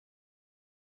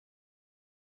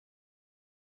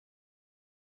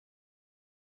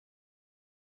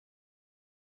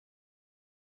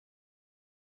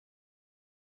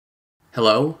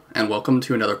Hello, and welcome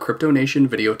to another CryptoNation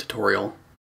video tutorial.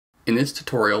 In this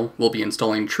tutorial, we'll be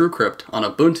installing TrueCrypt on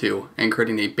Ubuntu and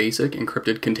creating a basic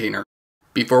encrypted container.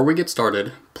 Before we get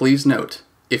started, please note,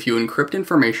 if you encrypt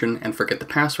information and forget the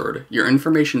password, your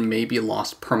information may be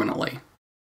lost permanently.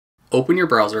 Open your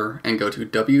browser and go to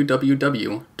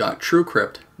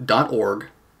www.truecrypt.org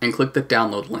and click the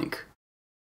download link.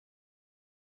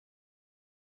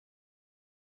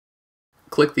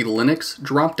 Click the Linux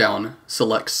drop-down,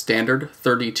 select Standard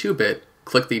 32-bit,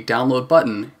 click the Download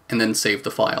button, and then save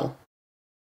the file.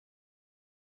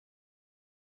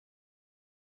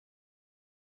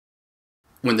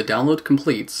 When the download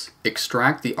completes,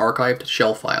 extract the archived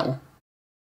shell file.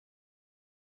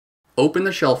 Open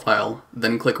the shell file,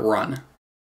 then click Run.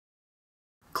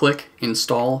 Click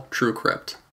Install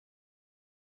TrueCrypt.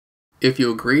 If you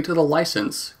agree to the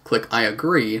license, click I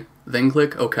agree, then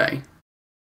click OK.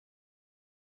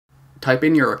 Type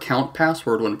in your account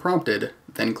password when prompted,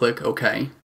 then click OK.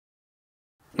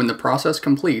 When the process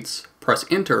completes, press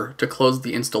Enter to close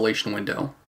the installation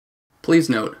window. Please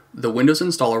note, the Windows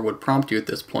installer would prompt you at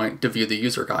this point to view the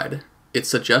user guide. It's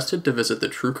suggested to visit the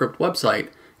TrueCrypt website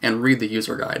and read the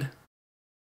user guide.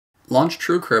 Launch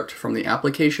TrueCrypt from the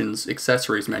Applications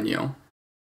Accessories menu.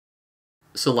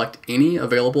 Select any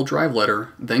available drive letter,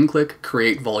 then click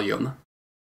Create Volume.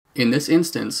 In this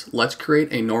instance, let's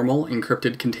create a normal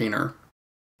encrypted container.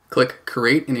 Click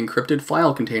Create an encrypted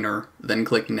file container, then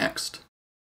click Next.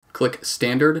 Click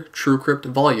Standard TrueCrypt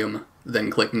Volume, then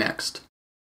click Next.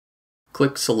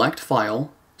 Click Select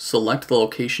File, select the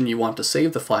location you want to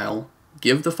save the file,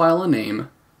 give the file a name,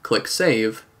 click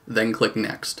Save, then click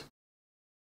Next.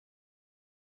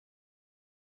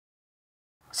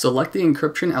 Select the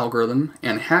encryption algorithm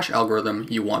and hash algorithm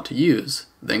you want to use,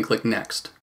 then click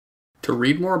Next. To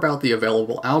read more about the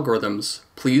available algorithms,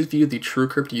 please view the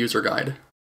TrueCrypt user guide.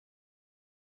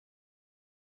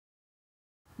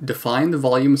 Define the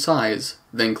volume size,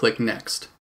 then click Next.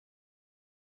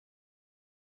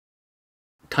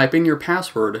 Type in your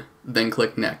password, then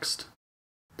click Next.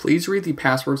 Please read the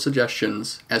password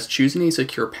suggestions, as choosing a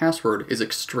secure password is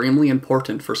extremely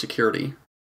important for security.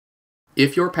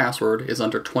 If your password is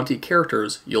under 20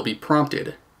 characters, you'll be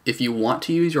prompted. If you want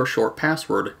to use your short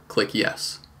password, click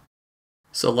Yes.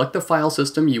 Select the file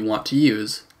system you want to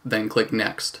use, then click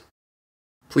Next.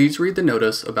 Please read the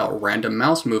notice about random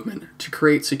mouse movement to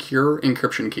create secure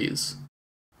encryption keys.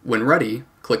 When ready,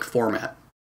 click Format.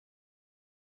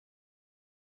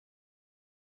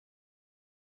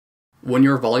 When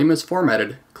your volume is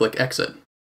formatted, click Exit.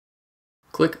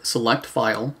 Click Select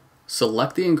File,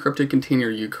 select the encrypted container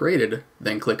you created,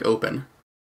 then click Open.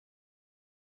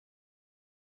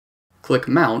 Click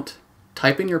Mount,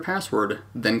 type in your password,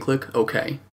 then click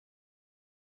OK.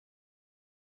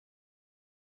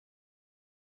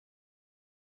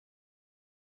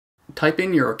 Type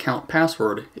in your account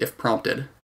password if prompted.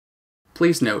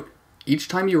 Please note, each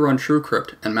time you run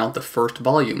TrueCrypt and mount the first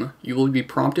volume, you will be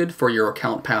prompted for your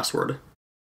account password.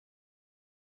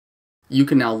 You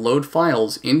can now load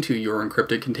files into your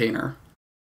encrypted container.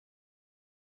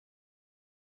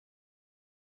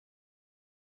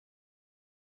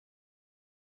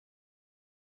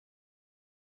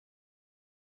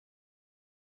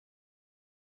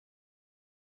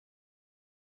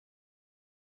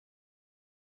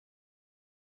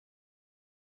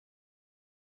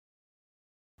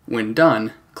 When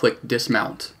done, click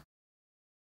Dismount.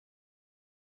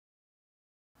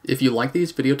 If you like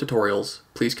these video tutorials,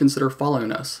 please consider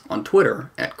following us on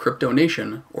Twitter at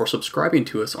CryptoNation or subscribing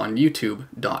to us on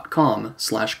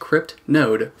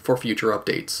youtube.com/cryptnode for future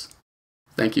updates.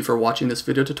 Thank you for watching this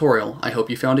video tutorial. I hope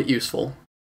you found it useful.